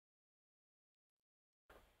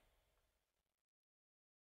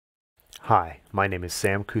Hi, my name is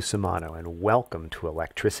Sam Cusimano and welcome to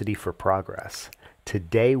Electricity for Progress.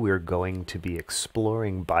 Today we're going to be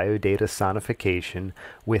exploring Biodata Sonification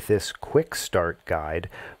with this quick start guide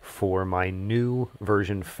for my new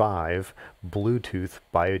version 5 Bluetooth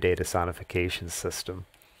Biodata Sonification system.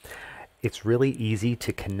 It's really easy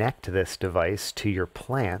to connect this device to your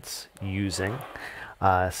plants using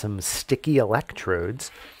some sticky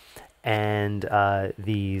electrodes and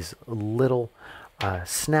these little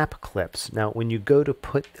snap clips. Now, when you go to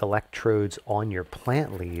put electrodes on your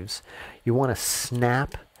plant leaves, you want to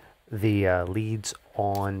snap the leads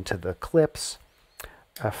onto the clips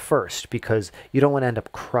first, because you don't want to end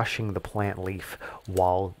up crushing the plant leaf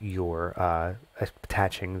while you're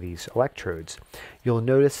attaching these electrodes. You'll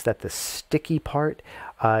notice that the sticky part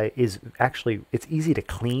is actually, it's easy to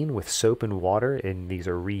clean with soap and water, and these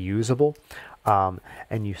are reusable.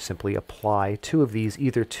 And you simply apply 2 of these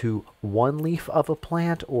either to one leaf of a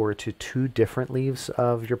plant or to 2 different leaves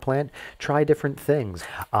of your plant. Try different things.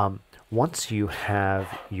 Once you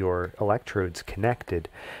have your electrodes connected,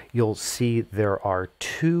 you'll see there are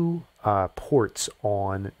 2 ports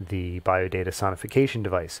on the Biodata Sonification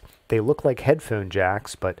device. They look like headphone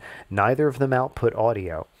jacks, but neither of them output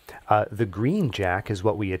audio. The green jack is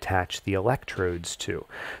what we attach the electrodes to.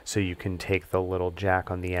 So you can take the little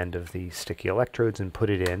jack on the end of the sticky electrodes and put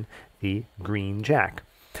it in the green jack.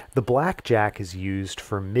 The black jack is used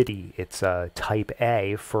for MIDI. It's type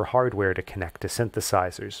A for hardware to connect to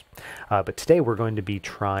synthesizers. But today we're going to be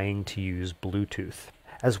trying to use Bluetooth.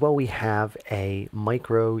 As well, we have a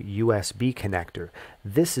micro USB connector.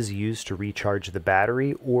 This is used to recharge the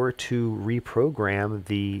battery or to reprogram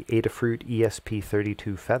the Adafruit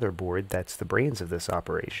ESP32 featherboard that's the brains of this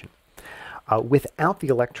operation. Without the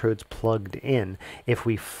electrodes plugged in, if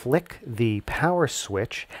we flick the power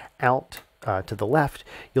switch out to the left,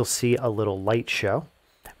 you'll see a little light show,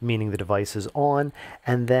 meaning the device is on,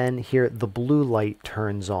 and then here the blue light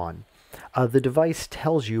turns on. The device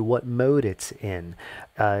tells you what mode it's in.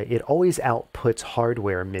 It always outputs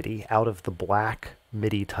hardware MIDI out of the black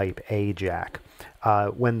MIDI type A jack.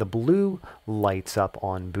 When the blue lights up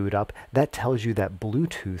on boot up, that tells you that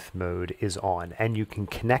Bluetooth mode is on, and you can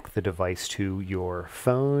connect the device to your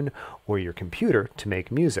phone or your computer to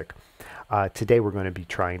make music. Today we're going to be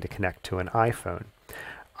trying to connect to an iPhone.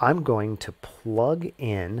 I'm going to plug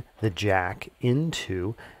in the jack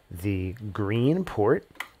into the green port.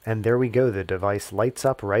 And there we go, the device lights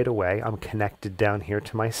up right away. I'm connected down here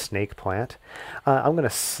to my snake plant. I'm going to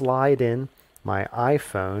slide in my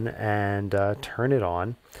iPhone and turn it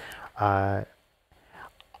on. I'm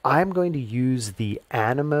going to use the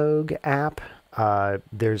Animoog app.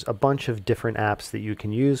 There's a bunch of different apps that you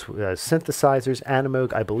can use. Synthesizers,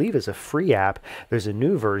 Animoog, I believe, is a free app. There's a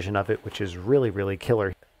new version of it, which is really, really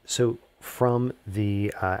killer. So from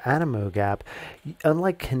the Animoog app,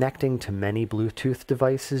 unlike connecting to many Bluetooth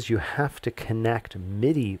devices, you have to connect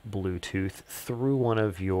MIDI Bluetooth through one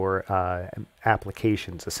of your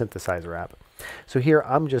applications, a synthesizer app. So here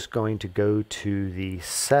I'm just going to go to the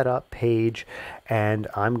setup page, and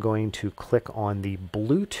I'm going to click on the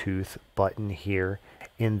Bluetooth button here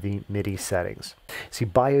in the MIDI settings. See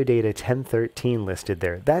Biodata 1013 listed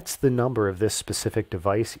there. That's the number of this specific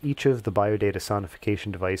device. Each of the Biodata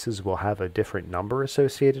Sonification devices will have a different number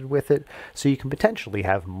associated with it, so you can potentially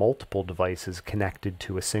have multiple devices connected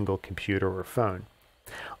to a single computer or phone.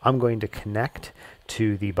 I'm going to connect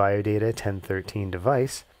to the Biodata 1013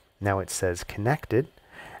 device. Now it says connected,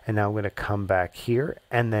 and now I'm going to come back here,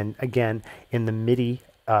 and then again in the MIDI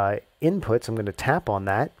inputs, I'm going to tap on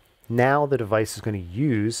that. Now the device is going to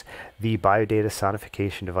use the Biodata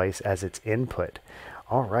Sonification device as its input.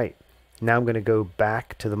 All right, now I'm going to go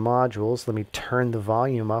back to the modules. Let me turn the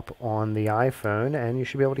volume up on the iPhone, and you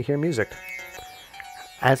should be able to hear music.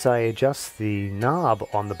 As I adjust the knob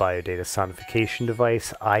on the Biodata Sonification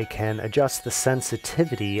device, I can adjust the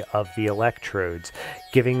sensitivity of the electrodes,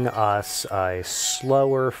 giving us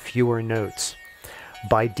slower, fewer notes.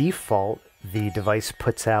 By default, the device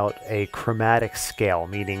puts out a chromatic scale,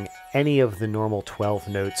 meaning any of the normal 12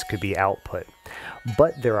 notes could be output.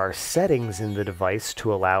 But there are settings in the device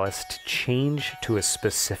to allow us to change to a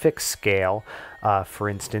specific scale, for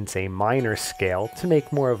instance a minor scale, to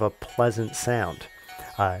make more of a pleasant sound.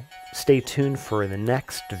 Stay tuned for the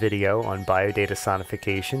next video on Biodata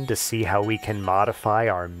Sonification to see how we can modify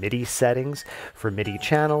our MIDI settings for MIDI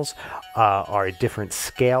channels, our different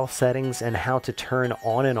scale settings, and how to turn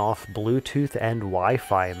on and off Bluetooth and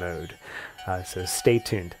Wi-Fi mode. So stay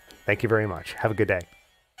tuned. Thank you very much. Have a good day.